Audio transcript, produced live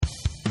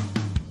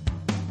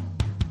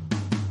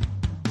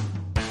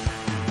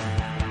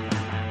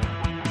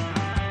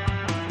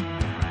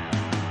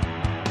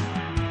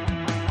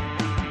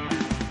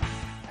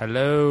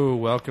Hello,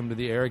 welcome to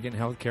the Arrogant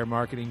Healthcare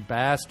Marketing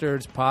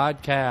Bastards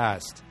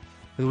podcast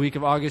for the week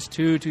of August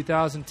 2,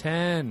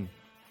 2010.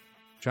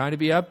 Trying to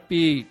be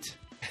upbeat.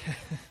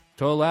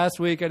 Told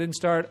last week I didn't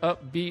start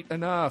upbeat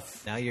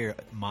enough. Now you're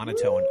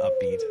monotone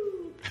upbeat.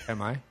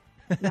 Am I?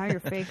 Now you're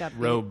fake upbeat.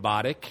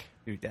 Robotic.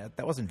 Dude,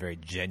 that wasn't very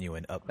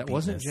genuine upbeatness. That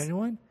wasn't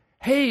genuine?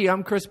 Hey,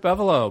 I'm Chris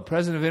Bevelo,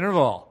 president of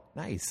Interval.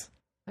 Nice.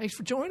 Thanks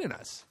for joining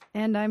us.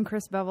 And I'm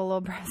Chris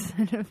Bevelo,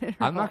 president of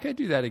Interval. I'm not going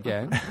to do that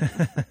again.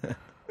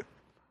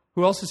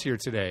 Who else is here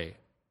today?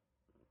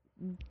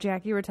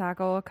 Jackie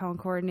Rotacco, account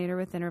coordinator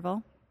with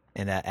Interval.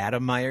 And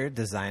Adam Meyer,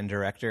 design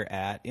director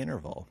at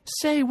Interval.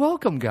 Say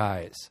welcome,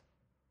 guys.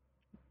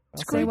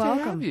 It's great to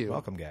have you.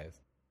 Welcome, guys.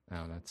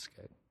 Oh, that's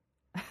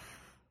good.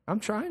 I'm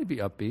trying to be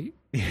upbeat.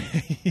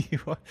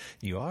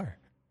 You are.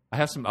 I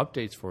have some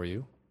updates for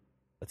you.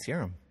 Let's hear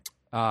them.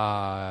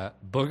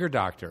 Booger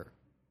Doctor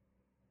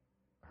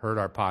heard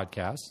our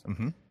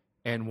podcast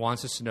and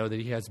wants us to know that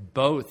he has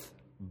both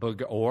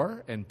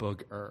Boog-or and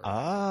Boog-er.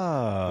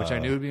 Oh. Which I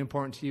knew would be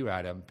important to you,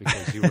 Adam,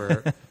 because you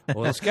were a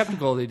little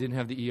skeptical they didn't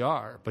have the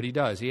ER. But he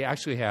does. He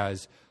actually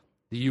has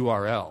the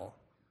URL.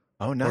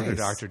 Oh, nice.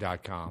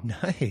 BoogerDoctor.com.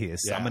 Nice.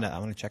 Yeah. I'm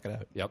gonna check it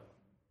out. Yep.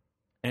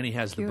 And he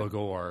has Cute. the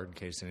Boog-or in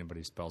case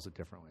anybody spells it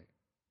differently,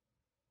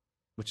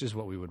 which is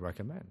what we would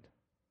recommend.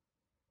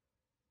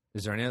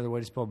 Is there any other way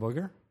to spell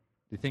booger? Do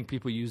you think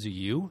people use a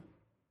U?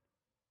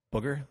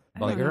 Booger? I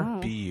don't Bugger? know.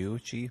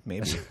 B-U-G,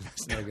 maybe.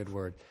 That's not a good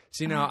word.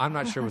 See, now I'm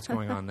not sure what's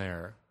going on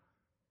there.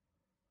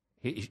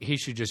 He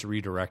should just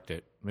redirect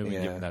it. Maybe we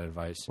can give him that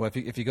advice. Well,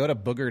 if you go to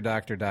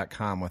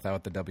boogerdoctor.com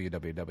without the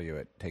www,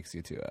 it takes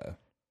you to a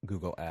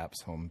Google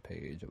Apps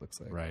homepage, it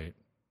looks like. Right.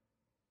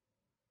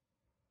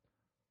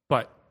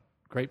 But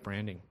great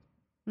branding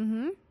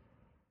Mm-hmm.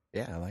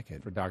 Yeah, I like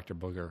it. for Dr.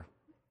 Booger.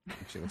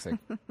 Actually, looks like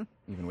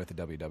even with the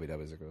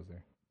www as it goes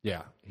there.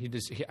 Yeah,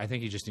 I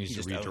think he just needs He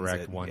to just owns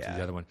redirect it, one to yeah.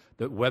 the other one.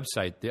 The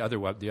website, the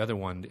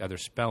other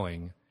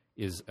spelling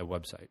is a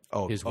website.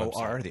 Oh, his OR,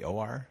 website. the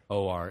OR?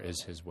 OR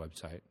is his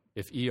website.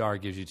 If ER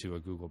gives you to a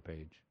Google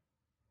page,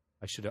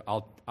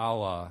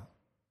 I'll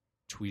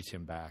tweet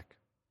him back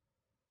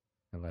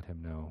and let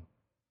him know.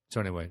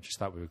 So anyway, just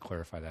thought we would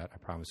clarify that. I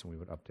promised him we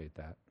would update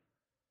that.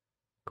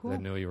 Cool. I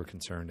know you were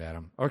concerned,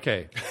 Adam.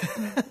 Okay.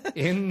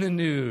 In the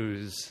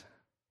news.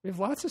 We have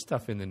lots of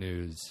stuff in the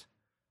news.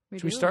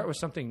 Should we start with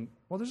something?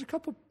 Well, there's a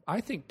couple, I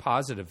think,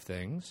 positive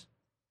things.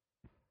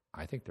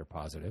 I think they're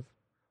positive.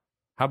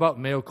 How about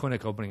Mayo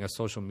Clinic opening a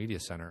social media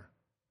center?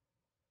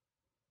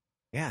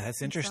 Yeah,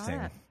 that's interesting.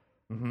 that.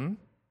 Mm-hmm.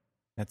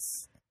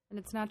 That's And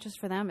it's not just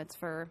for them. It's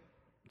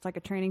like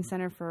a training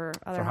center for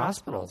other For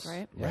hospitals,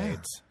 hospitals. right? Yeah. right.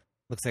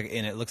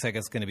 It looks like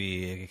it's going to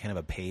be kind of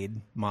a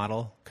paid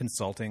model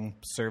consulting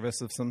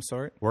service of some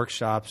sort.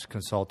 Workshops,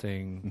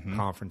 consulting,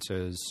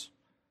 conferences.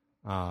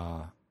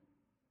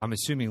 I'm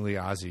assuming Lee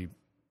Ozzie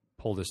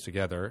pulled this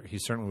together. He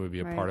certainly would be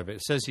a Right. part of it.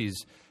 It says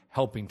he's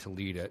helping to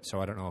lead it,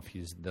 so I don't know if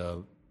he's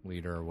the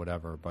leader or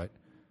whatever, but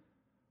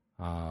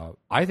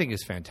I think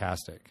it's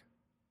fantastic.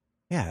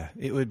 Yeah,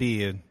 it would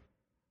be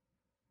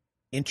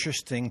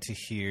interesting to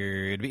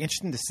hear. It'd be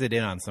interesting to sit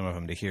in on some of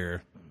them to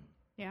hear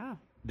Yeah.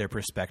 their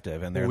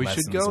perspective and their We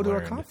lessons should go to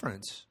learned. a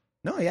conference.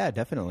 No, yeah,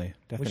 definitely.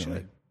 We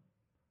should.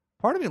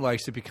 Part of me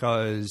likes it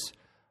because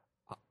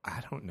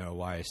I don't know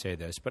why I say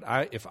this, but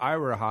if I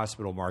were a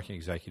hospital marketing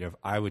executive,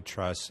 I would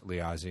trust Lee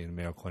Ozzie and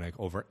Mayo Clinic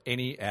over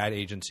any ad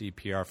agency,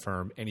 PR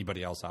firm,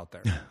 anybody else out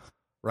there.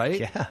 Right?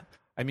 Yeah.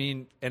 I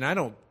mean, and I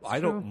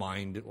don't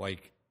mind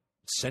like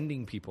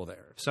sending people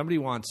there. If somebody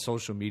wants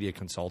social media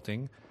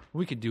consulting,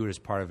 we could do it as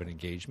part of an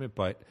engagement,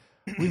 but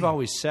we've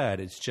always said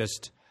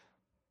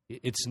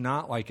it's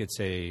not like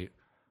we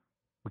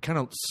kind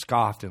of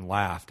scoffed and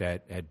laughed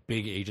at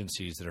big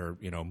agencies that are,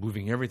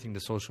 moving everything to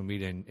social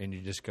media and you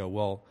just go,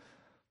 well,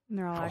 And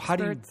they're all how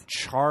do you experts.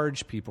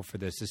 charge people for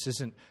this?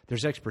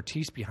 There's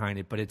expertise behind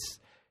it, but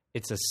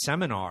it's a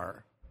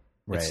seminar.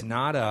 Right. It's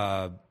not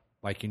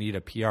like you need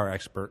a PR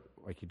expert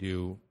like you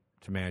do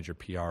to manage your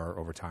PR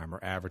over time or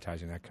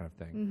advertising, that kind of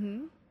thing.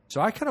 Mm-hmm. So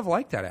I kind of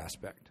like that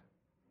aspect.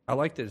 I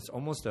like that it's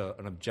almost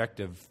an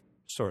objective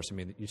source. I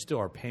mean, you still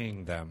are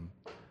paying them,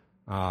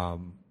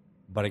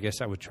 but I guess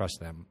I would trust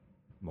them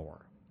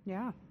more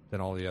Yeah.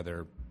 than all the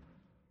other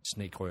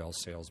snake oil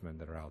salesmen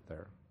that are out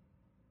there.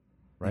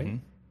 Right?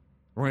 Mm-hmm.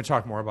 We're going to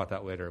talk more about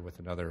that later with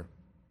another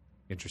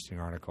interesting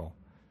article.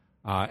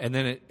 And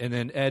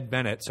then Ed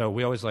Bennett. So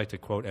we always like to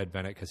quote Ed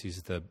Bennett because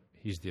he's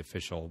the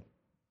official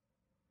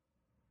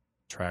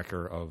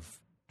tracker of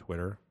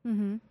Twitter.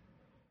 Mm-hmm.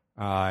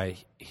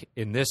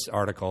 In this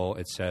article,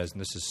 it says, and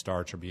this is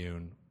Star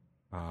Tribune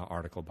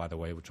article, by the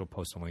way, which we'll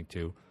post a link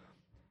to.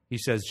 He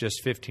says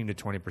just 15 to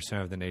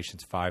 20% of the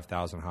nation's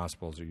 5,000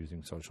 hospitals are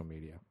using social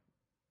media.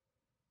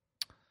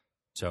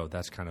 So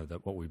that's kind of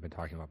what we've been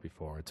talking about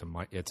before.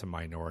 It's a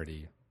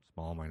minority,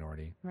 small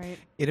minority. Right.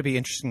 It'd be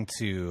interesting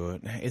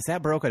is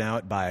that broken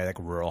out by like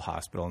rural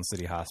hospital and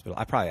city hospital?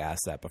 I probably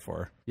asked that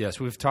before. Yes,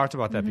 we've talked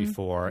about that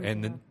before.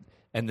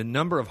 And the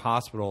number of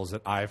hospitals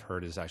that I've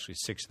heard is actually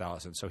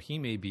 6,000. So he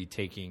may be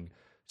taking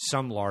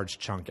some large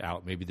chunk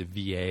out, maybe the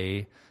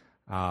VA,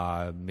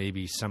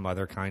 maybe some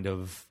other kind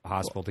of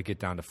hospital to get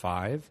down to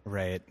 5.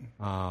 Right.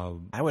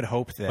 I would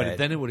hope that. But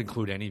then it would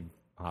include any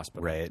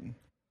hospital. Right.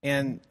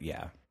 And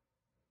yeah.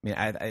 I mean,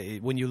 I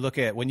when you look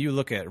at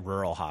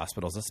rural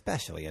hospitals,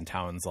 especially in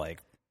towns like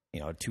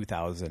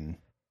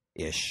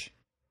 2,000-ish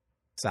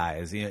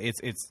size,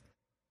 it's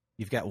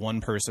you've got one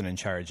person in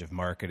charge of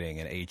marketing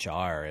and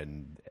HR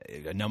and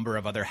a number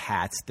of other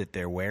hats that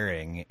they're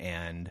wearing,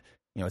 and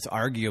it's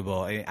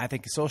arguable. I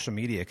think social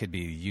media could be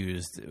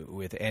used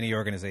with any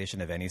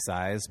organization of any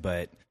size,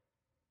 but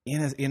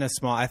in a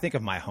small. I think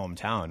of my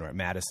hometown, or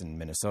Madison,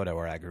 Minnesota,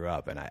 where I grew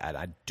up, and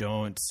I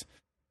don't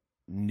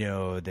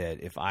know that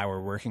if I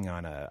were working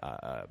on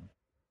a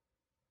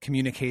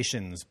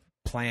communications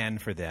plan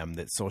for them,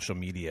 that social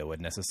media would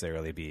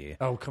necessarily be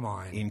come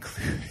on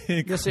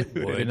included. Yes, it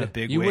would. In a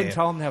big way. You wouldn't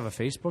tell them to have a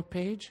Facebook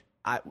page?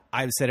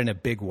 I've said in a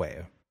big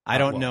way. I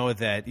don't know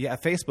that. Yeah,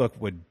 Facebook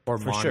would or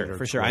for sure.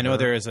 Twitter. I know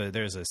there's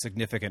a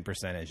significant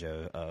percentage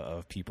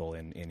of people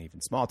in even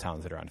small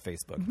towns that are on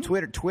Facebook.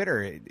 Mm-hmm.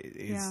 Twitter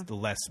is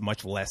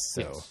much less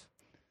so. Yes.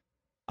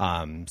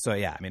 So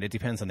yeah, I mean, it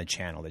depends on the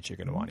channel that you're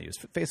going to want to use.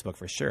 Facebook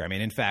for sure. I mean,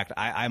 in fact,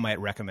 I might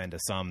recommend to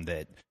some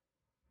that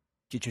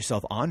get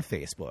yourself on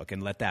Facebook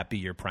and let that be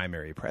your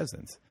primary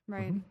presence.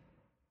 Right. Mm-hmm.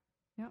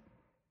 Yep.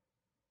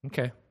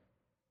 Okay.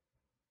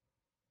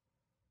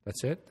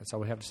 That's it? That's all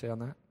we have to say on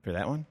that? For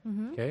that one?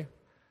 Mm-hmm. Okay.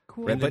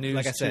 Cool. But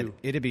like I said,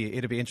 it'd be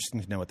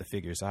interesting to know what the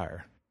figures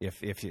are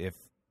if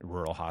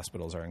rural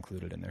hospitals are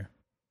included in there.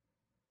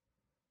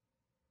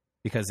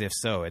 Because if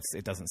so,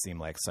 it doesn't seem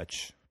like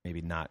such,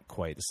 maybe not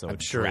quite so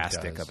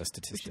drastic of a We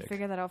statistic. should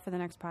figure that out for the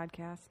next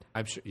podcast.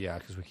 I'm sure,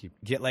 because we keep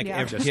just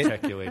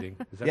speculating.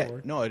 Is that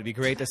word? No, it'd be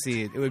great to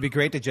see. It would be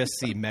great to just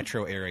see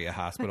metro area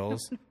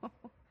hospitals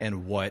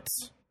and what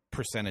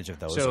percentage of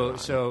those.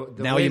 So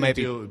the now way you might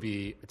to do it would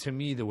be, to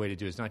me, the way to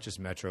do it is not just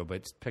metro,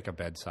 but pick a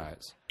bed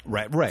size.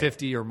 Right.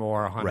 50 or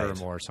more, 100 Right. or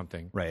more, or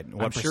something. Right. I'm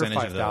What sure percentage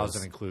of 5,000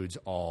 those? includes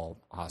all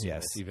hospitals,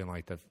 Yes. even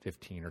like the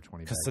 15 or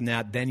 20 beds. So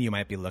now, then you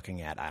might be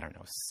looking at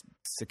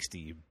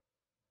 60+%,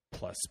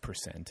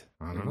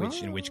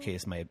 in which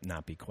case might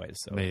not be quite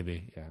so.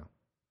 Maybe, yeah.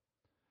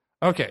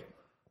 Okay.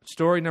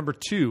 Story number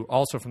 2,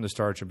 also from the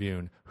Star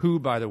Tribune, who,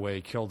 by the way,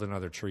 killed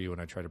another tree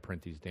when I tried to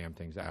print these damn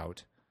things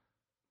out.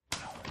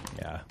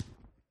 Yeah.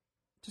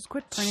 Just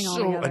quit printing all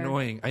So together.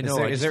 annoying. I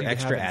know. Is there I just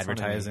extra didn't have it in front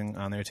of me. advertising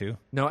on there too?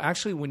 No,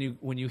 actually, when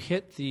you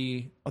hit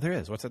the There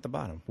is. What's at the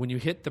bottom? when you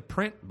hit the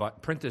print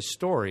this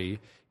story,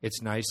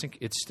 it's nice. And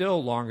it's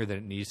still longer than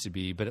it needs to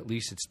be, but at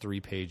least it's 3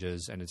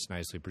 pages and it's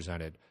nicely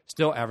presented.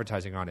 Still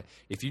advertising on it.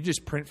 If you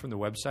just print from the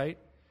website,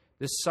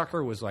 this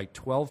sucker was like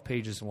 12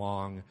 pages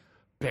long,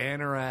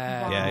 banner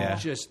ad. Yeah.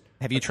 Just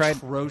Have you tried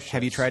atrocious.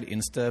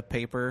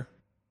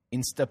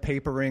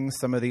 Instapapering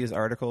some of these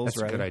articles?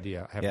 That's right? a good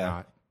idea. I have Yeah.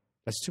 not.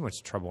 That's too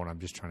much trouble when I'm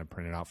just trying to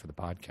print it out for the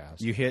podcast.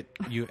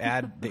 You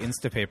add the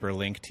Instapaper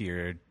link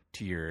to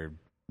your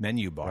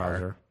menu bar,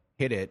 Browser.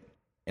 hit it,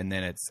 and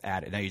then it's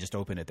added. Now you just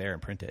open it there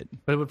and print it.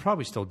 But it would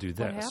probably still do What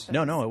this. happens?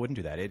 No, it wouldn't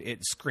do that.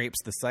 It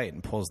scrapes the site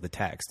and pulls the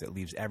text. It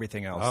leaves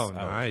everything else. Oh, out.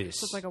 nice.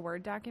 So it's like a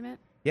Word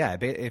document? Yeah,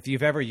 if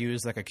you've ever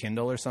used like a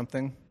Kindle or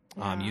something,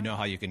 Yeah. you know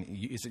how you can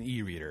use an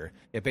e-reader.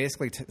 It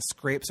basically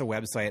scrapes a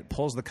website,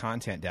 pulls the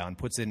content down,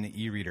 puts it in an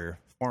e-reader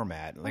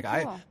format. Like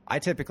cool. I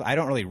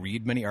don't really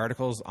read many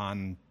articles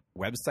on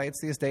websites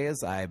these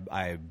days. I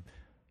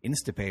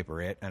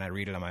Instapaper it and I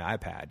read it on my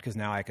iPad because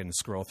now I can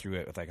scroll through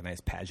it with like a nice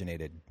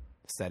paginated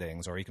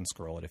settings, or you can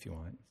scroll it if you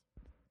want.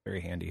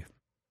 Very handy.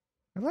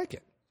 I like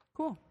it.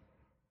 Cool.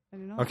 I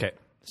didn't know. Okay,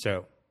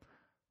 so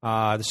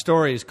the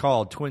story is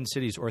called "Twin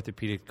Cities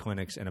Orthopedic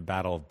Clinics in a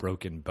Battle of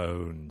Broken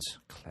Bones."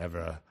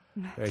 Clever,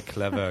 very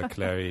clever,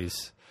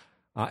 Clarice.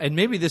 And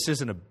maybe this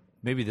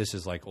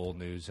is like old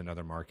news in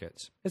other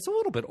markets. It's a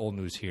little bit old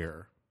news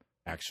here,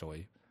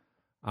 actually.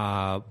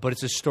 But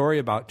it's a story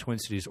about Twin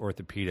Cities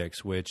Orthopedics,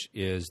 which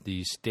is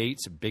the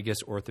state's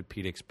biggest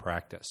orthopedics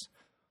practice.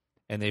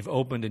 And they've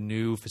opened a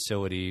new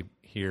facility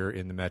here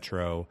in the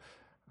metro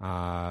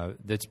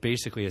that's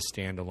basically a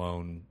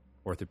standalone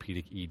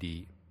orthopedic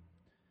ED.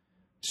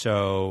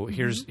 So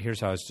here's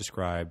how it's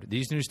described.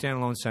 These new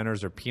standalone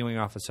centers are peeling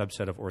off a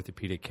subset of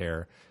orthopedic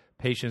care.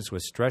 Patients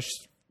with stress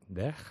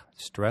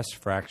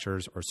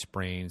fractures or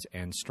sprains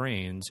and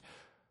strains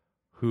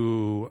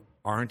who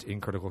aren't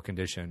in critical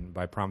condition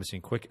by promising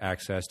quick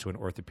access to an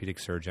orthopedic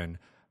surgeon,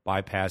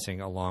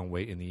 bypassing a long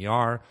wait in the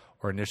ER,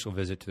 or initial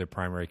visit to their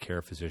primary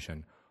care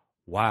physician.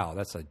 Wow,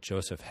 that's a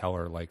Joseph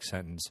Heller-like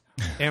sentence.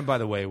 And by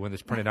the way, when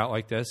it's printed out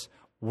like this,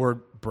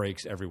 word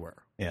breaks everywhere.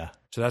 Yeah.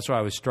 So that's why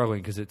I was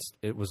struggling, because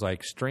it was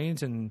like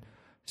strains and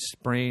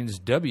sprains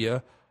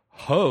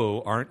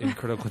aren't in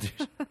critical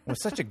condition. Well,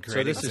 such a So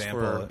great this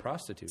example. is for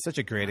prostitutes. Such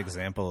a great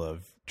example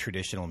of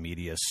traditional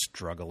media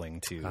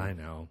struggling to I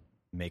know.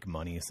 make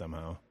money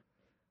somehow.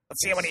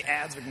 Let's see how many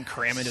ads we can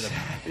cram into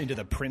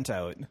the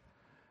printout.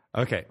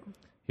 Okay,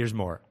 here's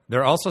more.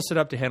 They're also set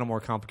up to handle more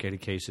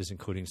complicated cases,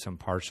 including some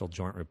partial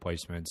joint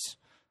replacements,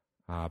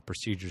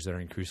 procedures that are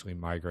increasingly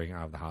migrating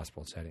out of the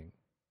hospital setting.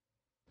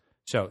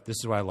 So this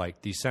is what I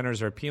like. These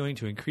centers are appealing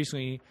to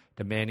increasingly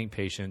demanding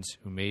patients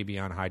who may be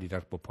on high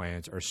deductible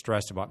plans or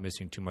stressed about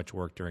missing too much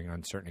work during an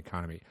uncertain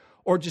economy,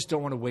 or just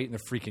don't want to wait in the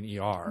freaking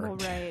ER. Well,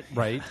 right.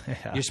 Right?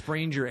 Yeah. You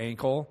sprained your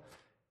ankle,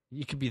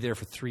 you could be there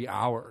for 3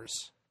 hours.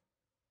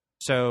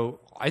 So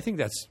I think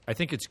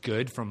it's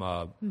good from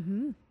a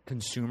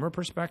consumer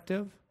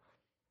perspective,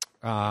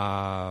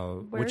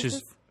 Where which is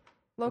this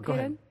located? go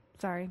ahead.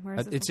 Sorry, where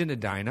is this? It's in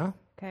Edina.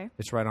 Okay.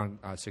 It's right on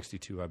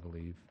 62, I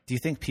believe. Do you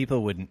think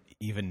people would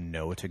even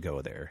know to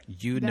go there?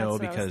 You That's know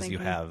what I was because you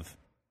thinking. have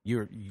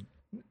you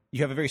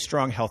have a very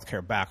strong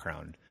healthcare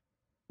background.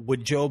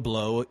 Would Joe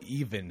Blow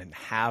even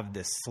have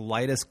the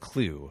slightest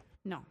clue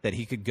No. that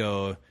he could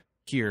go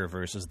here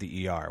versus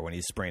the ER when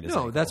he sprained his No,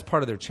 ankle? that's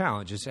part of their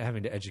challenge is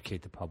having to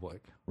educate the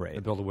public, Right.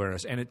 to build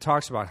awareness. And it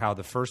talks about how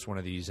the first one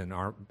of these in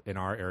our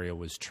area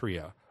was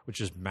TRIA,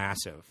 which is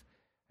massive,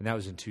 and that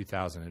was in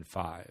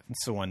 2005.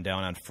 It's the one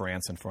down on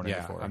France and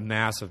 494. Yeah,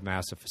 a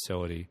massive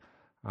facility,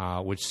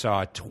 which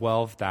saw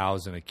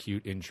 12,000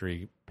 acute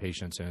injury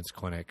patients in its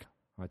clinic.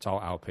 It's all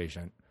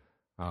outpatient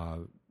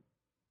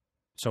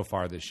so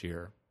far this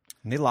year.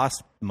 And they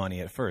lost money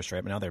at first,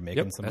 right? But now they're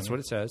making some That's money. what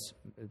it says.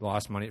 It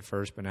lost money at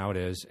first, but now it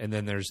is. And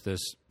then there's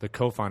the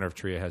co-founder of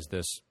TRIA has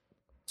this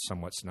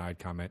somewhat snide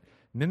comment.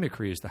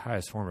 Mimicry is the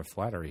highest form of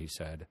flattery, he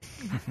said.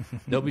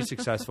 They'll be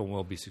successful and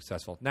we'll be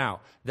successful.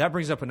 Now, that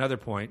brings up another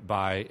point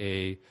by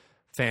a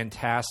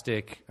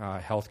fantastic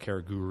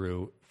healthcare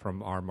guru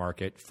from our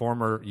market,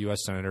 former U.S.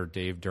 Senator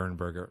Dave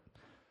Durnberger,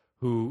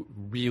 who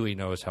really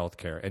knows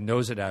healthcare and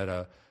knows it at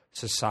a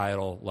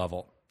societal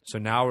level. So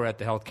now we're at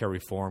the healthcare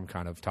reform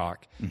kind of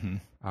talk.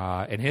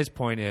 And his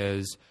point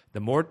is,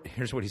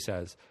 here's what he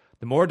says,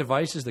 the more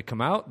devices that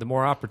come out, the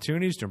more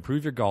opportunities to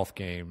improve your golf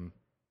game.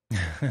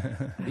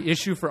 The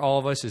issue for all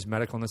of us is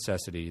medical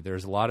necessity.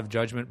 There's a lot of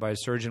judgment by a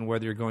surgeon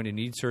whether you're going to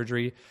need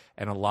surgery,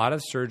 and a lot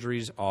of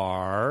surgeries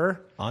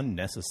are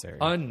Unnecessary.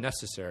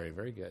 unnecessary.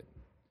 Very good.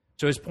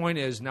 So his point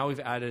is now we've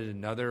added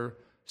another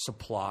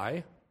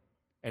supply,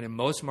 and in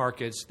most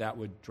markets that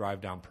would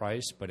drive down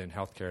price, but in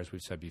healthcare, as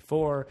we've said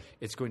before,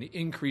 it's going to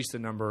increase the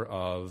number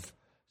of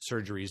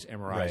surgeries, MRIs,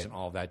 Right. and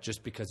all of that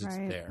just because it's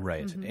Right. there.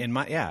 Right. And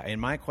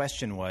my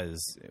question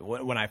was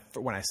when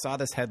I saw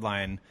this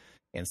headline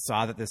and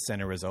saw that this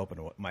center was open,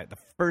 the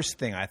first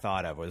thing I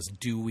thought of was,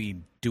 do we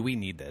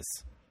need this?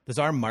 Does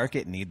our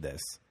market need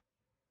this?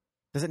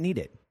 Does it need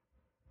it?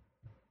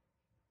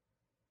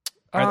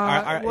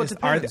 Well, it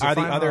depends. If I'm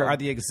Are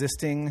the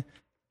existing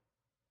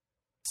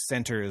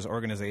centers,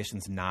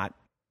 organizations are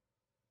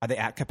they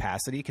at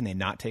capacity? Can they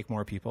not take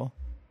more people?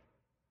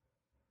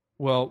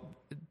 Well,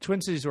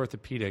 Twin Cities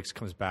Orthopedics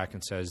comes back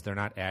and says they're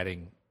not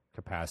adding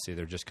capacity;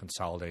 they're just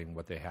consolidating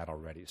what they had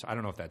already. So I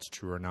don't know if that's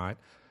true or not,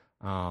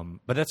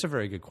 but that's a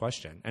very good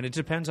question, and it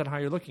depends on how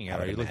you're looking at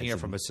it. Are you looking at it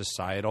from a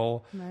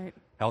societal Right.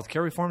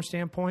 healthcare reform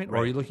standpoint, or are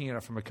Right. you looking at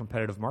it from a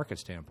competitive market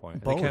standpoint?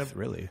 And they Both, kind of-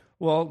 really.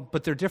 Well,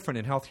 but they're different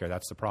in healthcare.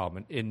 That's the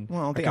problem. In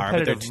Well, a they are. But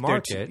competitive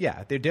market,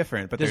 they're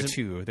different, but they're there's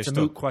two. There's it's a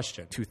still moot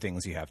question. two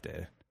things you have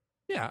to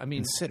Yeah, I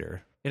mean,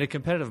 consider. in a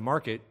competitive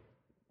market,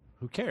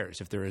 who cares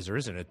if there is or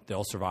isn't it?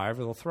 They'll survive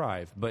or they'll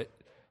thrive. But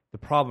the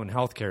problem in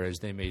healthcare is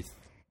they may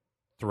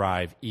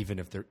thrive even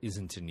if there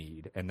isn't a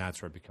need, and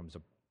that's where it becomes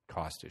a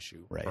cost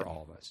issue Right. for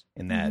all of us.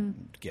 And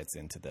that gets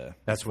into the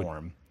That's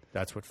form.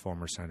 That's what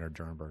former Senator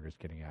Durnberger is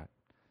getting at.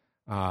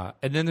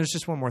 And then there's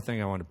just one more thing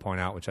I wanted to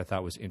point out, which I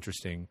thought was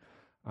interesting.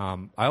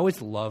 I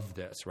always love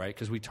this, right?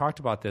 Because we talked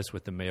about this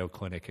with the Mayo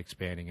Clinic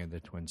expanding in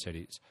the Twin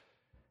Cities.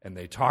 And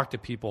they talk to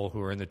people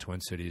who are in the Twin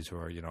Cities who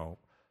are,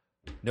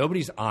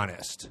 nobody's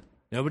honest.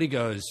 Nobody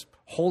goes,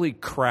 holy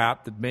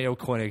crap, the Mayo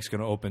Clinic's going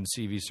to open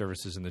CV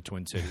services in the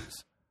Twin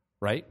Cities,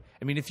 right?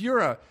 I mean, if you're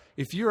a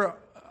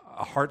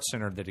heart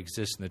center that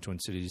exists in the Twin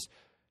Cities,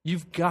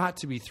 you've got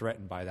to be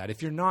threatened by that.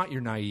 If you're not,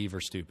 you're naive or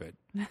stupid.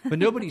 But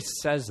nobody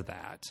says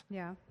that.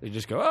 Yeah. They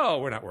just go, oh,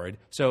 we're not worried.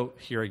 So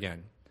here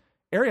again,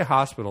 area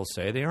hospitals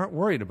say they aren't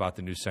worried about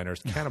the new centers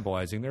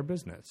cannibalizing their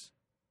business.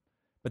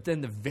 But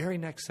then the very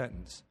next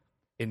sentence,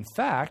 in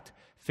fact,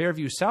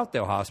 Fairview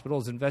Southdale Hospital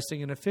is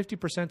investing in a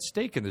 50%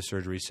 stake in the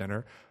surgery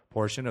center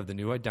portion of the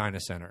new Edina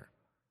Center.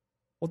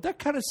 Well, that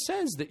kind of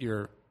says that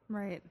you're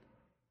Right.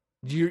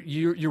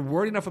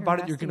 worried enough about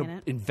it, you're investing going in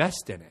to it.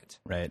 invest in it.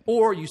 Right.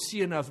 Or you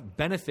see enough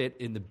benefit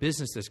in the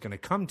business that's going to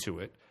come to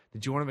it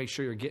that you want to make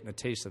sure you're getting a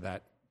taste of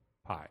that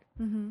pie.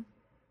 Mm-hmm.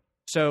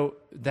 So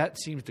that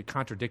seems to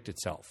contradict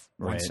itself,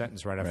 one Right.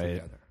 sentence right after Right.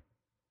 the other.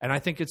 And I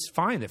think it's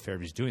fine that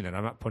Fairview's doing that.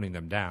 I'm not putting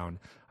them down.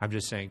 I'm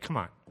just saying, come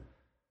on.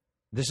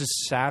 This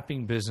is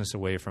sapping business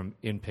away from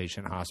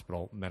inpatient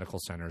hospital medical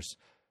centers.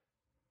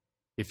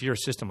 If you're a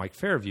system like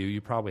Fairview,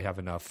 you probably have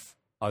enough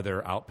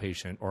other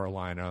outpatient or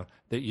Alina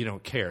that you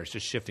don't care. It's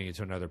just shifting it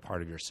to another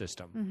part of your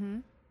system.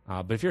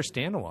 Mm-hmm. But if you're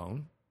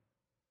standalone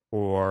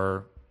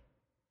or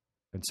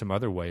in some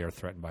other way are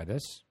threatened by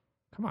this,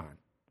 come on.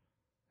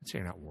 Let's say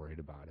you're not worried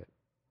about it.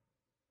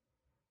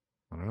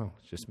 I don't know.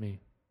 It's just me.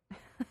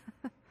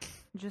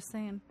 Just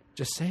saying.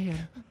 Just saying.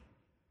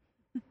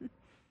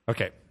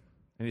 Okay.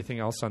 Anything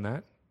else on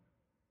that?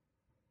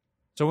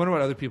 So I wonder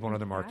what other people in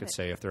other markets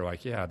say if they're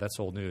like, yeah, that's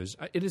old news.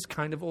 It is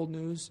kind of old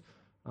news,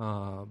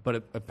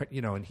 but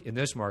in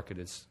this market,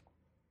 it's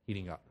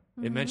heating up.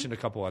 Mm-hmm. It mentioned a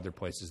couple other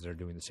places that are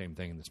doing the same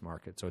thing in this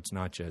market, so it's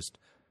not just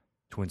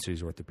Twin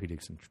Cities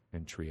Orthopedics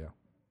and Trio.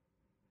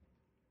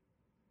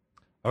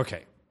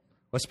 Okay,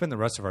 let's spend the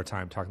rest of our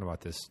time talking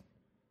about this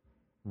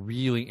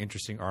really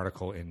interesting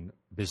article in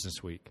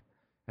Business Week.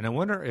 And I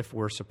wonder if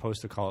we're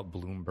supposed to call it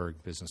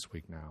Bloomberg Business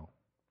Week now.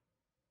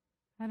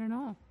 I don't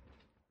know.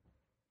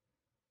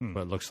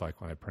 What it looks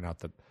like when I print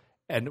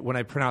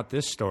out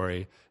this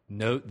story,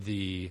 note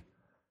the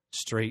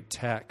straight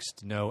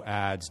text, no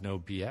ads, no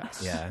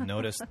BS. Yeah,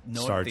 note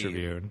Star the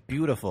Tribune.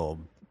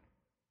 beautiful.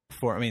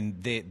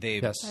 They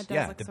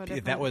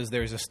Yes.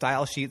 there's a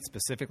style sheet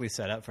specifically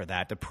set up for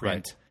that to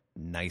print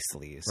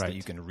nicely, so Right.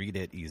 you can read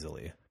it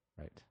easily.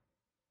 Right.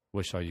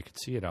 Wish all you could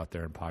see it out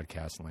there in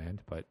podcast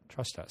land, but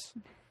trust us.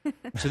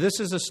 So this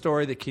is a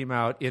story that came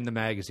out in the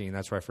magazine.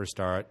 That's where I first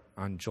started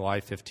on July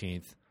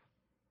 15th.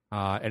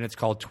 And it's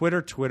called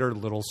Twitter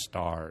Little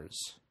Stars.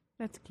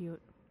 That's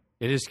cute.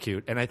 It is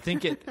cute. And I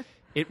think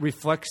it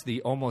reflects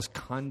the almost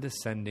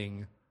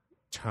condescending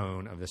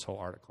tone of this whole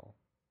article.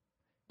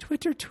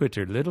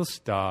 Twitter Little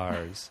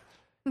Stars.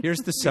 Here's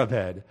the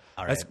subhead.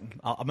 All right,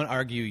 I'm going to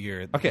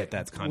argue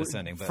that's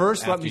condescending. But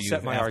first, let me after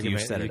set my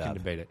argument, and you can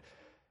debate it.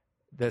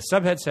 The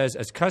subhead says,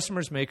 as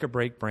customers make or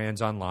break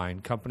brands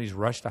online, companies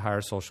rush to hire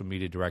social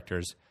media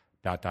directors, ...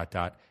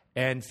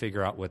 and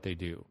figure out what they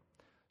do.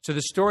 So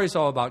the story is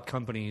all about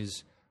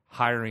companies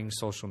hiring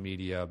social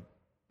media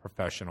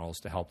professionals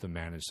to help them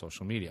manage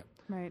social media.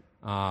 Right.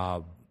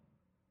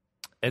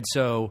 And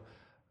so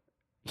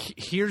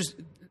here's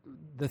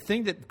the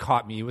thing that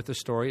caught me with the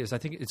story is I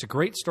think it's a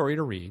great story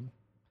to read.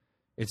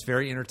 It's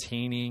very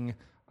entertaining.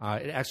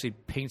 It actually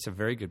paints a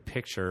very good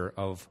picture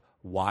of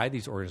why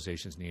these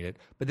organizations need it.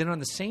 But then on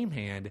the same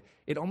hand,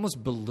 it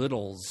almost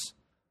belittles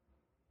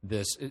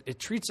this. It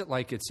treats it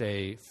like it's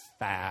a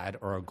fad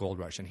or a gold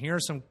rush. And here are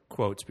some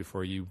quotes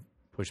before you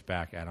push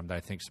back, Adam, that I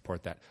think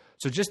support that.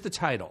 So just the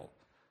title,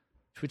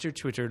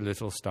 Twitter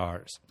Little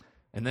Stars.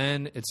 And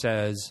then it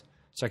says,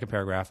 second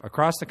paragraph,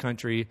 across the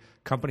country,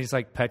 companies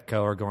like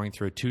Petco are going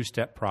through a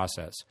two-step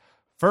process.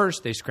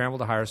 First, they scramble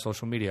to hire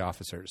social media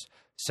officers.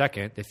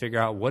 Second, they figure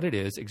out what it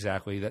is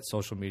exactly that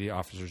social media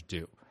officers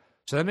do.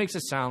 So that makes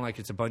it sound like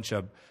it's a bunch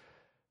of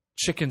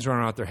chickens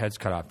running out their heads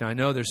cut off. Now, I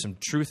know there's some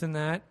truth in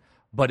that,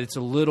 but it's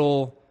a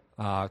little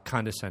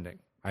condescending,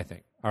 I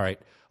think. All right.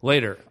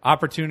 Later,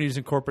 opportunities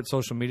in corporate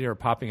social media are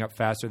popping up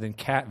faster than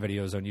cat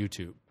videos on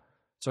YouTube.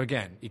 So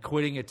again,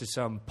 equating it to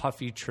some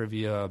puffy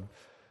trivia,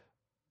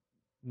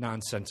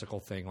 nonsensical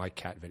thing like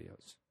cat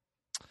videos.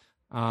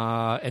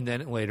 And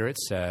then later it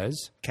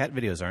says... Cat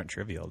videos aren't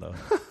trivial, though.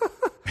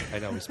 I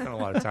know. We spent a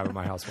lot of time in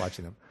my house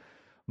watching them.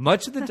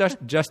 Much of the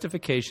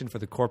justification for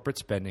the corporate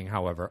spending,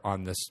 however,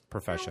 on this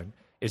profession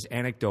is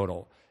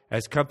anecdotal.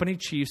 As company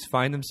chiefs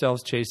find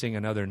themselves chasing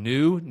another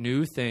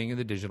new thing in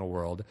the digital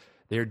world,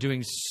 they're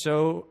doing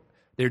so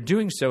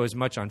as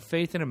much on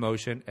faith and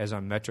emotion as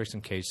on metrics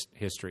and case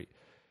history.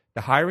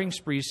 The hiring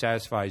spree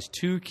satisfies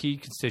two key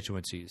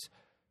constituencies: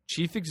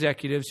 chief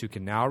executives who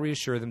can now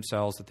reassure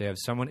themselves that they have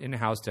someone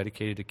in-house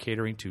dedicated to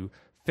catering to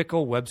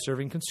fickle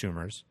web-serving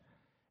consumers,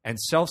 and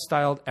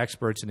self-styled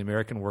experts in the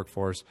American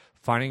workforce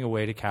finding a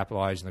way to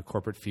capitalize on the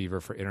corporate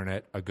fever for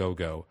Internet a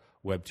go-go,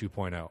 Web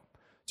 2.0. So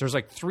there's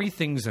like three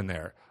things in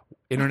there.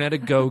 Internet a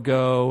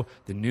go-go,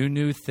 the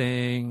new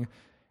thing.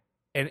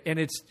 And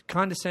it's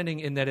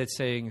condescending in that it's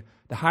saying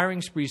the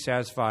hiring spree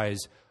satisfies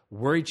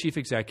worried chief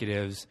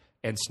executives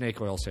and snake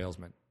oil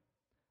salesmen.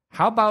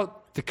 How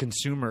about the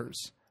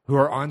consumers who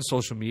are on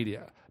social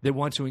media that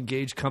want to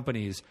engage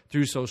companies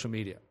through social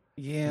media?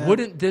 Yeah.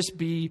 Wouldn't this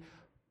be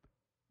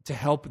to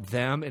help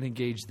them and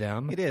engage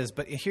them? It is,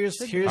 but here's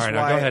All right, why.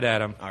 now go ahead,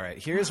 Adam. All right,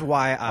 here's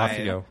why Off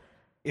you go.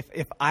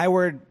 If I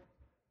were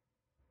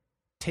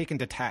taken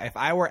to if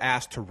I were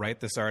asked to write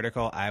this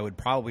article, I would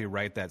probably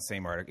write that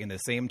same article in the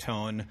same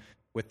tone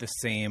with the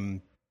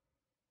same.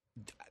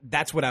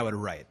 That's what I would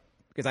write,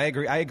 because I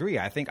agree.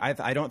 I think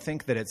I don't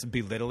think that it's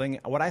belittling.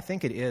 What I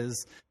think it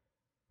is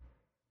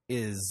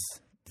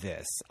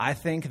this. I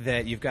think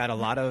that you've got a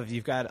lot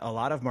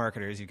of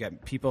marketers. You've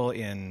got people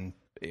in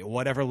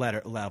whatever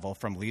level,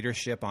 from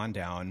leadership on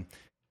down,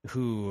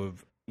 who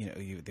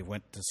they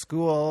went to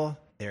school.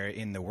 They're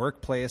in the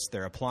workplace.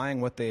 They're applying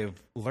what they've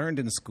learned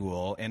in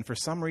school, and for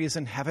some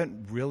reason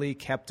haven't really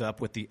kept up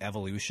with the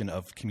evolution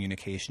of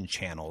communication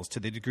channels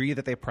to the degree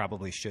that they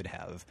probably should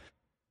have.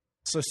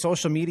 So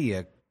social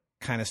media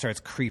kind of starts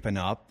creeping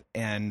up,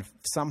 and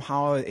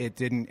somehow it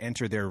didn't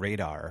enter their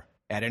radar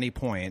at any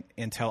point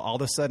until all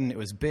of a sudden it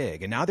was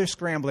big. And now they're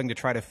scrambling to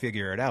try to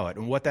figure it out.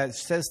 And what that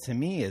says to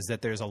me is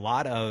that there's a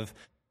lot of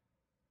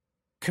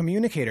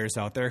communicators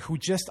out there who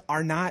just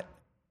are not,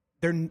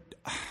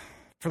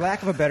 for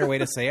lack of a better way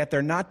to say it,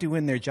 they're not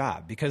doing their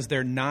job because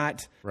they're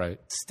not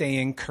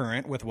staying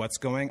current with what's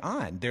going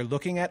on. They're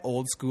looking at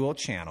old school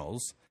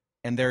channels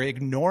and they're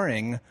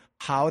ignoring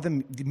how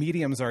the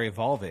mediums are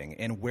evolving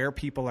and where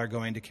people are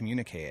going to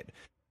communicate.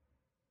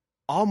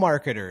 All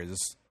marketers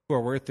who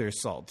are worth their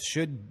salt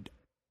should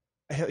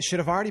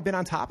have already been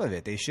on top of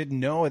it. They should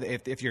know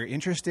that if you're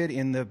interested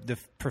in the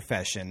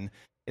profession,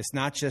 it's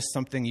not just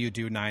something you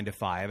do 9 to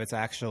 5. It's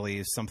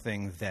actually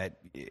something that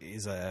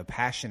is a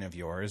passion of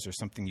yours or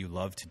something you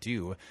love to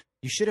do.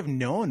 You should have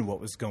known what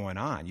was going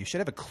on. You should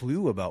have a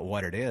clue about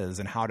what it is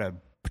and how to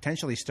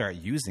potentially start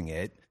using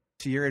it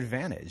to your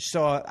advantage.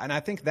 So, and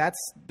I think that's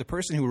the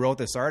person who wrote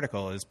this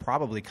article is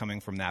probably coming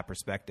from that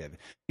perspective.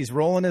 He's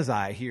rolling his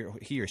eye, he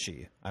or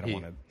she. I don't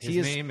want to.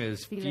 His name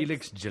is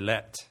Felix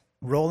Gillette.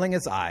 Rolling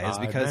his eyes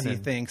because he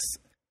thinks,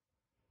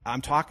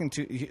 I'm talking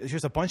to,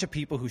 here's a bunch of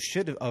people who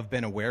should have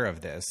been aware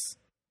of this,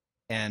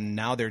 and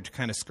now they're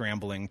kind of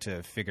scrambling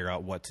to figure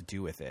out what to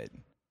do with it.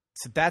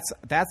 So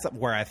that's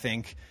where I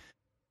think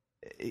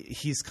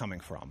he's coming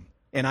from,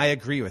 and I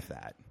agree with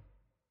that.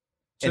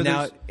 So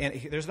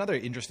and there's another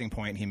interesting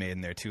point he made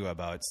in there too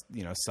about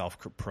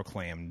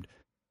self-proclaimed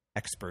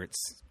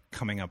experts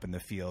coming up in the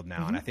field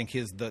now, and I think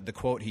the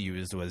quote he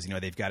used was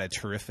they've got a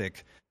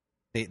terrific.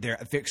 They're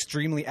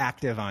extremely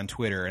active on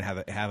Twitter and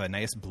have a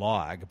nice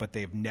blog, but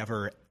they've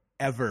never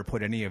ever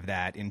put any of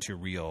that into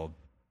real,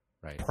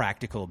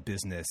 practical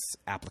business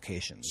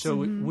applications. So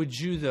would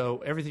you, though?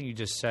 Everything you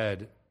just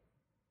said,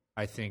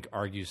 I think,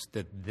 argues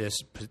that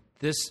this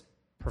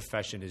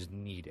profession is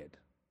needed,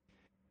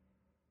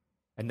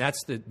 and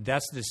that's the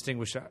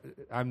distinguish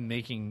I'm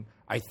making.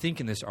 I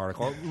think in this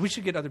article, we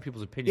should get other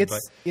people's opinion,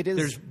 but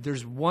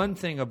there's one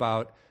thing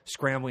about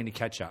scrambling to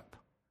catch up.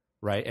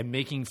 Right, and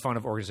making fun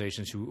of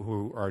organizations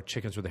who are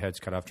chickens with their heads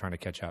cut off trying to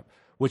catch up,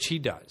 which he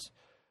does.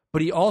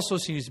 But he also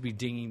seems to be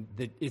dinging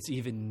that it's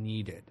even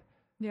needed.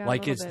 Yeah,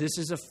 like this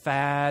is a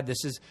fad.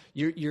 This is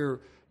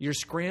you're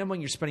scrambling.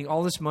 You're spending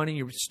all this money.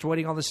 You're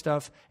sweating all this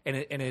stuff,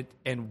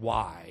 and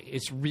why?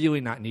 It's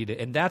really not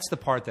needed. And that's the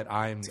part that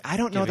I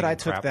don't know that I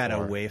took that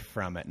away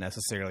from it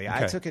necessarily.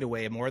 Okay. I took it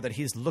away more that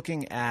he's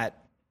looking at.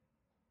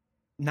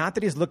 Not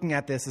that he's looking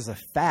at this as a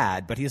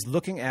fad, but he's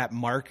looking at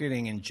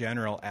marketing in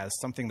general as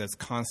something that's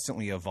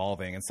constantly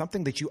evolving and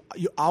something that you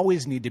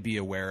always need to be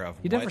aware of.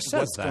 He never says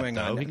what's that, going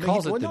though. on. He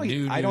calls it the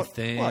new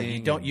thing. Well,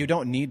 you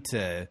don't need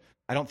to.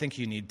 I don't think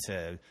you need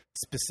to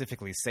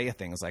specifically say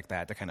things like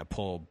that to kind of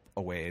pull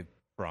away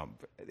from.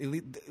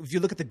 If you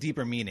look at the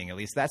deeper meaning, at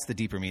least that's the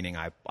deeper meaning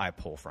I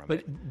pull from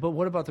it. But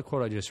what about the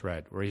quote I just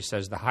read, where he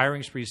says the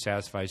hiring spree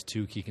satisfies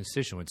two key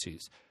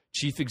constituencies: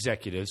 chief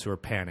executives who are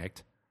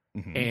panicked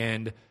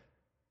and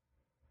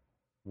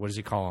what does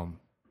he call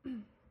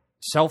them?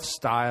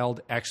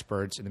 Self-styled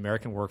experts in the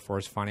American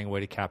workforce finding a way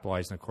to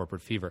capitalize on the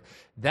corporate fever.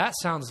 That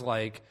sounds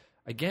like,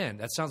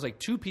 again,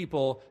 two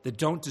people that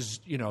don't,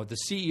 the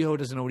CEO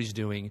doesn't know what he's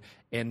doing,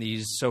 and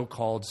these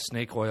so-called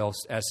snake oil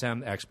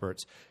SM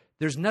experts.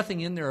 There's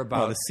nothing in there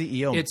about the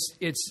CEO.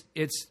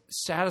 It's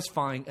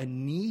satisfying a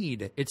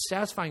need. It's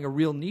satisfying a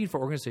real need for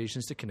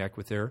organizations to connect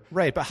with their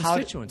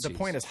constituencies. The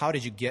point is, how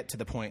did you get to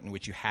the point in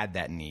which you had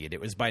that need?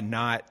 It was by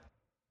not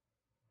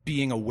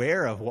being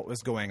aware of what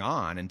was going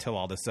on until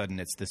all of a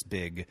sudden it's this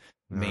big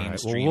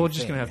mainstream. Well, we're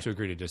just going to have to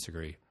agree to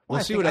disagree.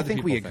 I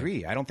think we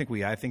agree.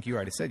 I think you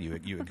already said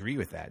you agree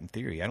with that in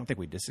theory. I don't think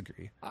we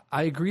disagree.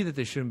 I agree that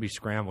they shouldn't be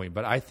scrambling,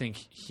 but I think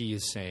he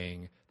is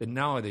saying that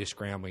now they're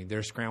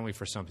scrambling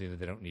for something that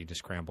they don't need to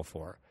scramble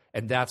for.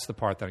 And that's the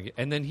part that I get.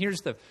 And then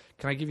can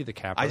I give you the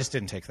capper? I just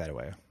didn't take that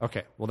away.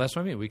 Okay. Well, that's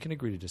what I mean. We can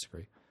agree to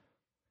disagree.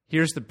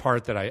 Here's the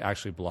part that I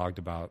actually blogged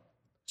about.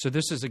 So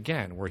this is,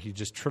 again, where he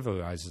just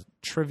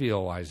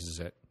trivializes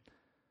it.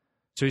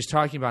 So he's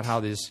talking about how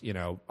this,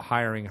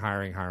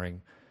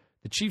 hiring.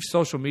 The chief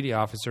social media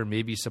officer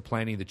may be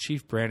supplanting the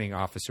chief branding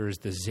officer as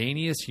the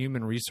zaniest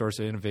human resource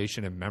of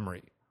innovation and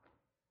memory.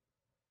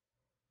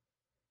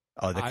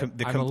 Oh,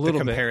 the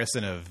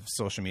comparison of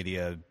social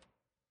media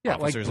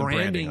officers like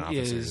branding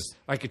is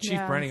like a chief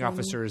branding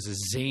officer is a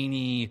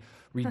zany,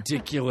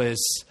 ridiculous.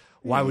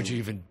 Why would you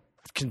even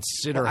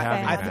consider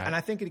having that? And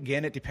I think,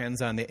 again, it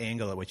depends on the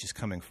angle at which he's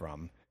coming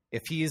from.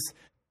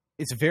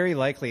 It's very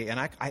likely, and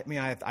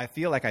I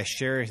feel like I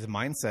share his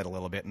mindset a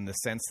little bit in the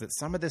sense that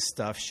some of this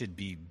stuff should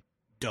be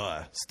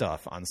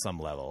stuff on some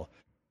level,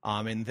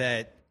 and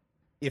that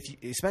if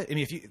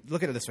you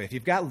look at it this way, if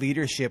you've got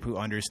leadership who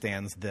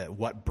understands that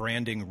what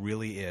branding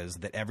really is,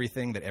 that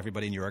everything that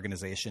everybody in your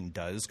organization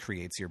does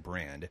creates your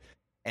brand,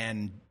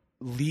 and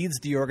leads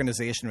the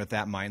organization with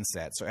that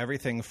mindset. So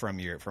everything from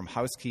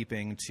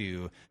housekeeping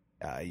to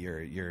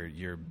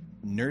your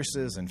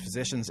nurses and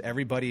physicians,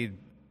 everybody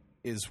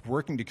is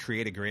working to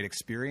create a great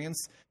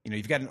experience.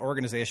 You've got an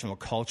organizational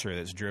culture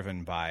that's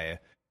driven by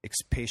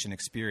patient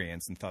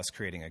experience and thus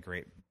creating a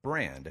great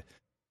brand.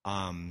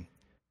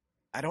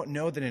 I don't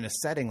know that in a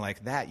setting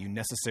like that you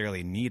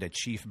necessarily need a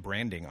chief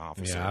branding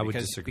officer. Yeah, I would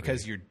disagree.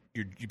 Because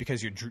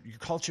your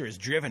culture is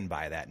driven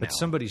by that now. But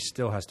somebody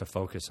still has to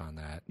focus on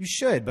that. You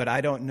should, but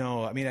I don't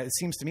know. I mean, it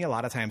seems to me a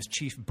lot of times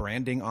chief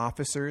branding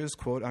officers,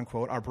 quote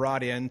unquote, are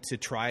brought in to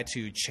try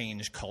to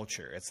change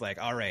culture. It's like,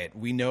 all right,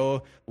 we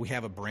know we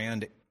have a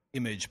brand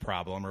image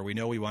problem, or we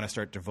know we want to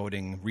start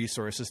devoting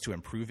resources to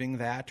improving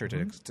that, or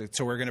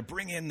so we're going to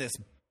bring in this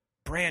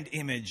brand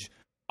image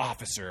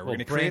officer. We're Well, going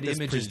to brand create this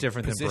image is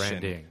different than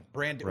position.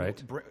 branding,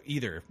 right?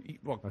 Either.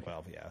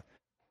 Well, yeah.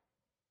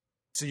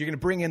 So you're going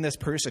to bring in this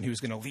person who's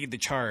going to lead the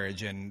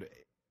charge,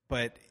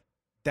 but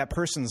that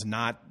person's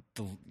not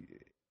the.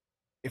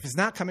 If it's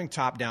not coming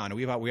top down, and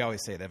we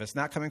always say that if it's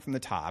not coming from the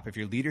top, if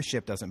your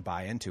leadership doesn't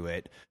buy into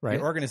it, right.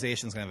 your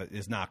organization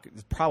is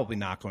probably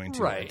not going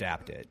to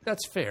adapt it.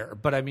 That's fair,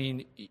 but I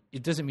mean,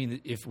 it doesn't mean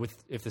that if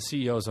the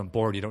CEO is on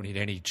board, you don't need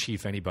any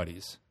chief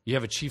anybody's. You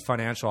have a chief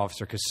financial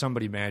officer because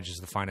somebody manages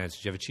the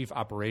finances. You have a chief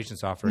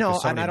operations officer. No,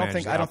 and I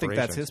don't think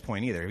that's his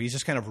point either. He's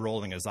just kind of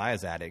rolling his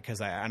eyes at it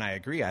I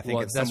agree. I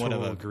think it's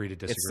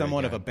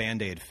somewhat of a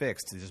Band-Aid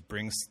fix to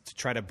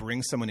try to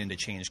bring someone into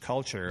change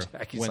culture.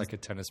 Jackie's like a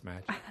tennis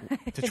match.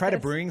 To try to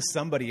bring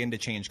somebody into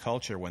change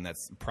culture when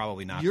that's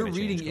probably not. You're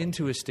reading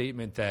into a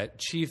statement that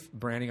chief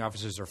branding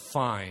officers are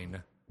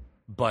fine,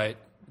 but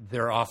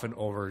they're often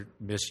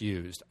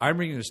misused. I'm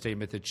reading a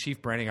statement that chief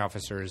branding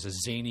officer is a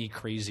zany,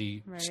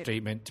 crazy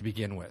statement to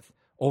begin with.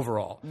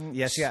 Overall,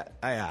 yes, yeah,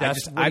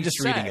 I'm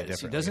just reading it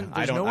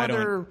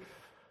differently.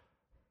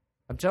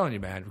 I'm telling you,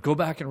 man, go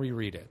back and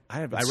reread it.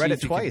 I read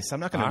it twice. I'm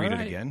not going to read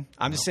it again.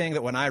 I'm just saying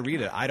that when I read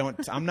it,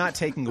 I'm not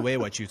taking away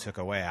what you took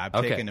away. I'm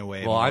taking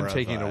away. Well, I'm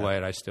taking it away,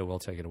 and I still will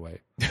take it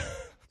away.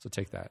 So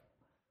take that.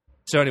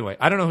 So anyway,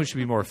 I don't know who should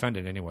be more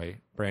offended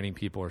anyway, branding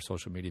people or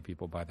social media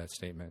people by that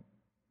statement.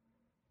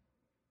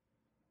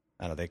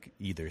 I don't think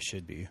either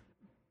should be.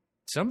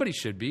 Somebody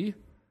should be.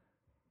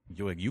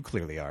 You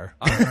clearly are.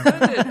 I'm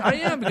offended. I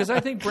am, because I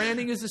think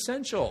branding is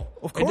essential.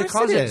 Of course, and to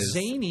call it it is.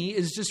 Zany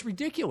is just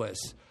ridiculous.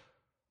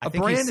 A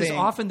brand is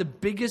often the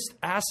biggest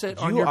asset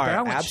on your balance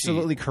sheet. You are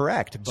absolutely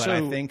correct, but I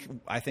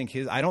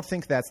don't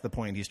think that's the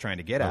point he's trying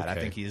to get at. Okay.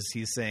 I think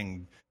he's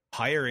saying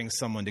hiring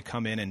someone to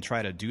come in and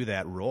try to do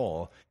that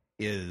role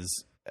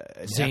is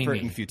an effort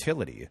in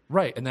futility.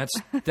 Right, and that's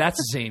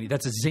zany.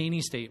 That's a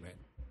zany statement.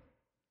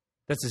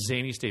 That's a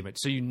zany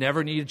statement. So you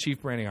never need a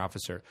chief branding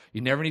officer.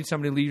 You never need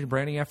somebody to lead your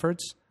branding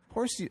efforts. Of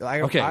course,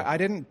 okay. I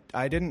didn't.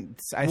 I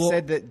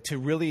said that to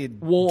really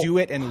do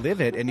it and live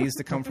it needs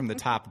to come from the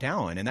top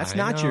down, and that's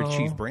not your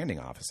chief branding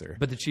officer.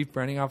 But the chief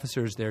branding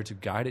officer is there to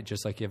guide it,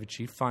 just like you have a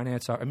chief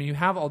finance officer. I mean, you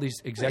have all these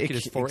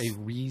executives for a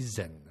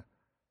reason.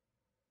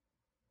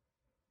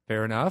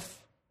 Fair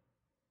enough?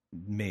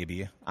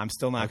 Maybe. I'm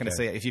still not going to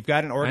say it. If you've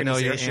got an organization,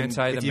 I know you're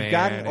anti the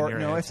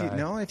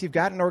man. If you've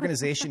got an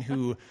organization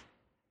who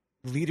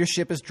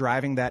leadership is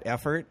driving that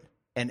effort,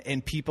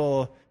 and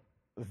people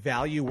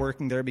value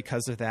working there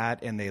because of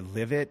that, and they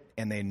live it,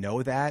 and they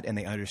know that, and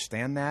they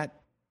understand that.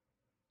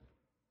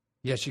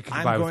 Yes, you can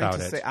get by without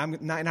it. Say, I'm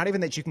not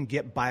even that you can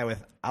get by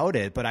without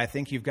it, but I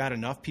think you've got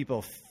enough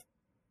people.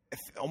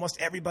 Almost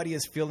everybody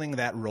is filling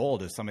that role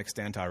to some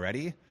extent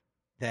already.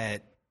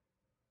 That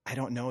I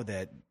don't know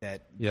that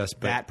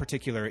that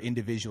particular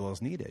individual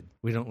is needed.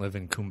 We don't live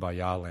in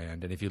Kumbaya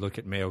land, and if you look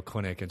at Mayo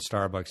Clinic and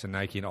Starbucks and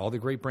Nike and all the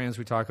great brands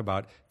we talk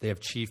about, they have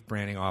chief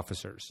branding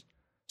officers.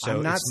 So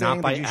I'm not it's saying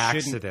not by that you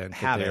accident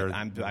have that it.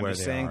 I'm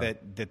just saying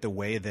that the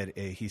way that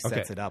he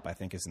sets it up, I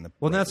think, is in the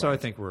well. That's why I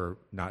think we're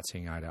not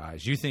seeing eye to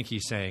eyes. You think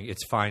he's saying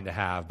it's fine to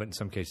have, but in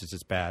some cases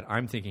it's bad.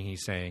 I'm thinking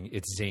he's saying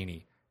it's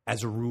zany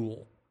as a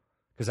rule,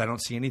 because I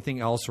don't see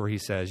anything else where he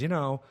says,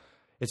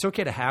 it's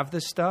okay to have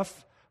this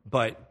stuff,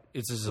 but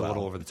this is a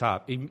little over the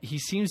top. He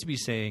seems to be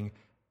saying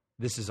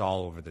this is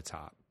all over the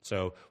top.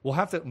 So we'll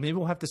have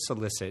to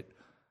solicit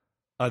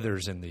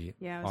others in the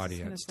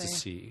audience to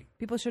see.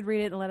 People should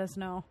read it and let us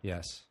know.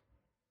 Yes.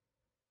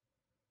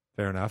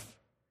 Fair enough.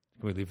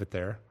 Can we leave it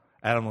there?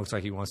 Adam looks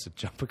like he wants to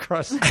jump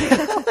across.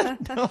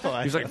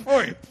 He's like,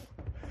 "Oi!"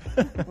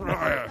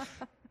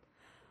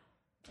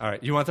 All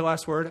right. You want the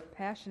last word?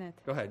 Passionate.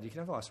 Go ahead. You can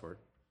have the last word.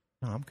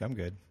 No, I'm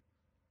good.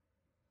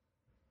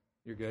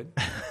 You're good?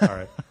 All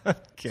right.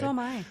 Okay. So am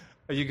I.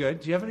 Are you good?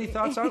 Do you have any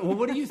thoughts on it? Well,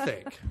 what do you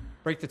think?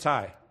 Break the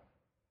tie.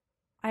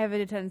 I have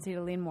a tendency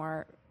to lean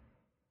more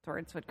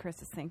towards what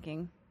Chris is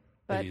thinking.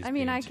 But, I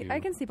mean, I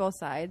can see both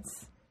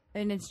sides.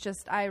 And it's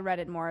just, I read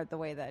it more the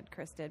way that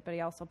Chris did, but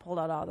he also pulled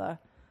out all the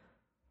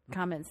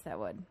comments that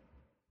would.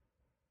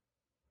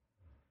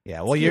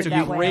 Yeah, well, it's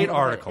a great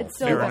article. It's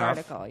still a good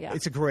article, yeah.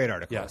 It's a great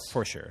article, yes.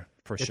 For sure.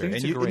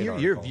 And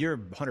you're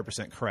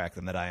 100% correct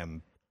in that I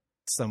am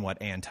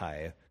somewhat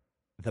anti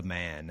the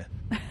man.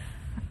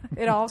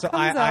 It all comes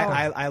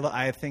out.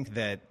 I think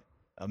that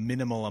a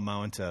minimal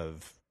amount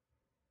of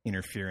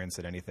interference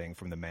at anything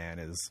from the man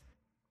is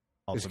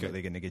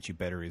ultimately going to get you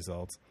better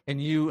results.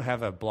 And you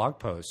have a blog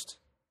post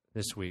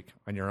this week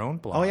on your own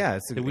blog. Oh yeah,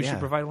 that we should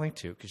provide a link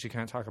to, because you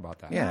can't talk about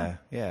that.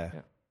 Yeah.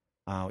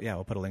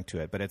 We'll put a link to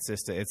it. But it's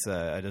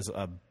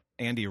a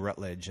Andy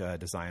Rutledge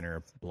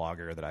designer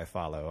blogger that I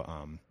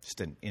follow.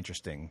 Just an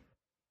interesting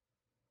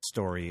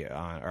story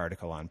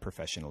article on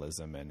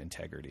professionalism and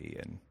integrity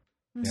and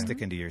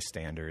sticking to your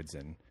standards,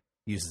 and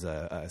uses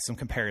some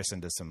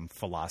comparison to some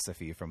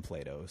philosophy from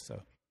Plato.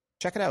 So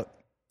check it out.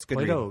 It's good.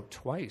 Plato read.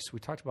 Twice. We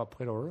talked about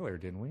Plato earlier,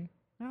 didn't we?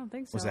 I don't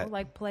think so. Was that,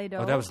 like Play-Doh.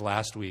 Oh, that was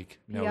last week.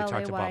 No, we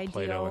talked about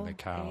Plato and the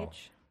cow.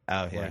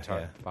 Oh, when yeah. we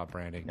talk about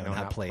branding. No,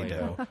 not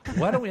Play-Doh.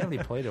 Why don't we have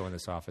any Play-Doh in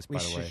this office, by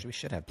the way? We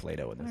should have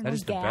Play-Doh in this. That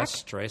is the GAC? best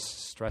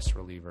stress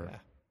reliever. Yeah.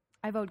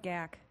 I vote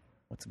GAC.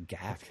 What's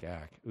GAC?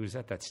 GAC. Ooh, is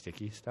that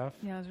sticky stuff?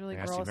 Yeah, it was really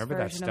Nasty. gross. Remember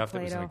that version stuff of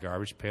that was in a Play-Doh.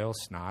 garbage pail,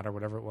 snot or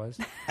whatever it was?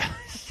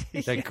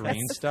 That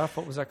green stuff?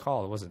 What was that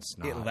called? It wasn't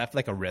snot. It left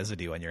like a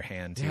residue on your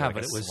hand, too. Yeah, like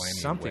but a it was slimy,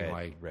 something wet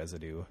like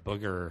residue.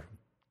 Booger.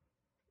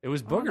 It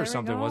was Oh, booger there we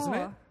something, wasn't it?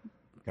 go.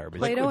 Garbage.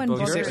 Play-Doh and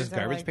Liquid Did you say boogers it was are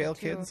Garbage like Pail it,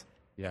 too. Kids?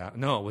 Yeah.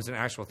 No, it was an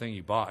actual thing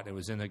you bought. It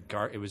was in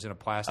it was in a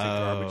plastic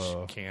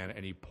garbage can,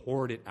 and he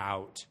poured it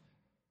out.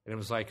 And it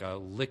was like a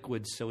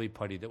liquid silly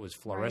putty that was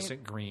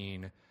fluorescent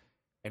green.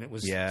 And it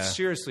was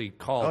seriously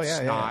called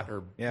snot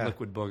or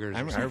liquid boogers.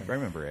 I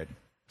remember it.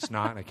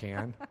 Snot in a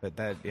can. But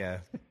that,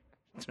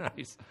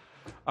 Nice.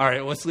 All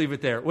right, let's leave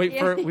it there. We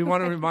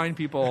want to remind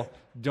people,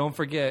 don't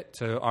forget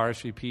to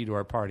RSVP to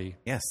our party.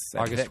 Yes.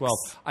 August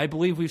 12th. I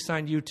believe we've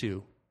signed U2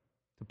 to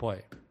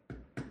play.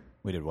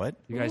 We did what?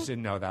 You guys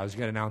didn't know that. I was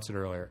going to announce it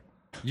earlier.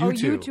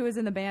 U2 is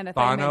in the band. I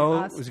thought you meant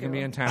Bono us was going to be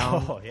too. in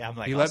town. Oh, yeah. I'm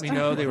like, He let me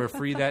know they were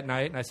free that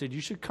night, and I said,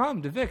 you should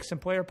come to Vic's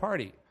and play our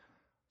party.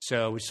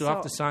 So we still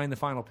have to sign the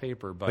final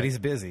paper. But he's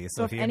busy,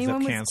 so if he ends up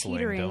anyone was canceling,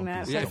 teetering don't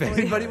that be yeah, if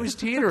hopefully- anybody was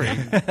teetering,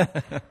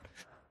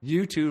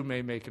 U2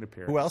 may make an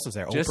appearance. Who else was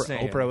there? Just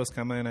saying. Oprah was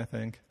coming, I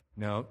think.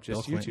 No,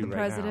 just Bill U2 Clinton. right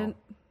President.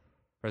 now.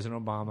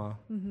 President Obama.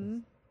 Mm-hmm.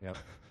 Yep.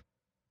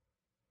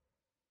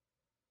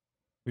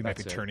 We might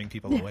That's be it. turning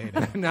people away.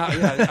 No, yeah,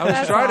 I was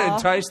That's trying to all.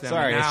 entice them.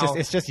 Sorry, and now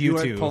it's just you U2.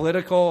 went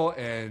political,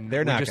 and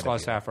They're we not just gonna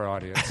lost be half our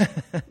audience,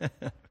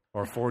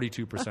 or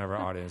 42% of our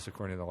audience,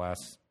 according to the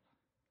last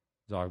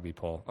Zogby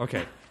poll.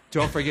 Okay,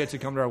 don't forget to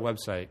come to our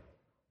website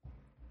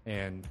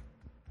and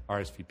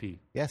RSVP.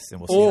 Yes, and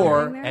we'll see you there.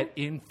 Or there? at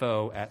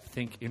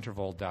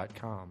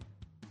info@thinkinterval.com.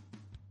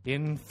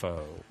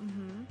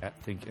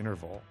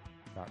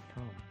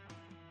 Info@thinkinterval.com.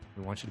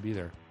 We want you to be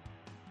there.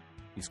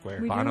 Be square.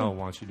 We Bono do.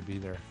 wants you to be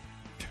there.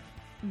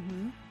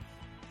 Mm-hmm.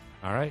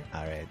 All right.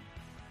 All right.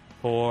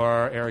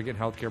 For Arrogant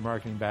Healthcare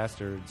Marketing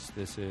Bastards,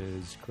 this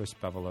is Chris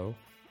Bevelo.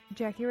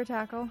 Jackie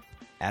Ritacco.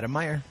 Adam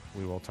Meyer.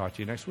 We will talk to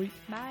you next week.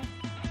 Bye.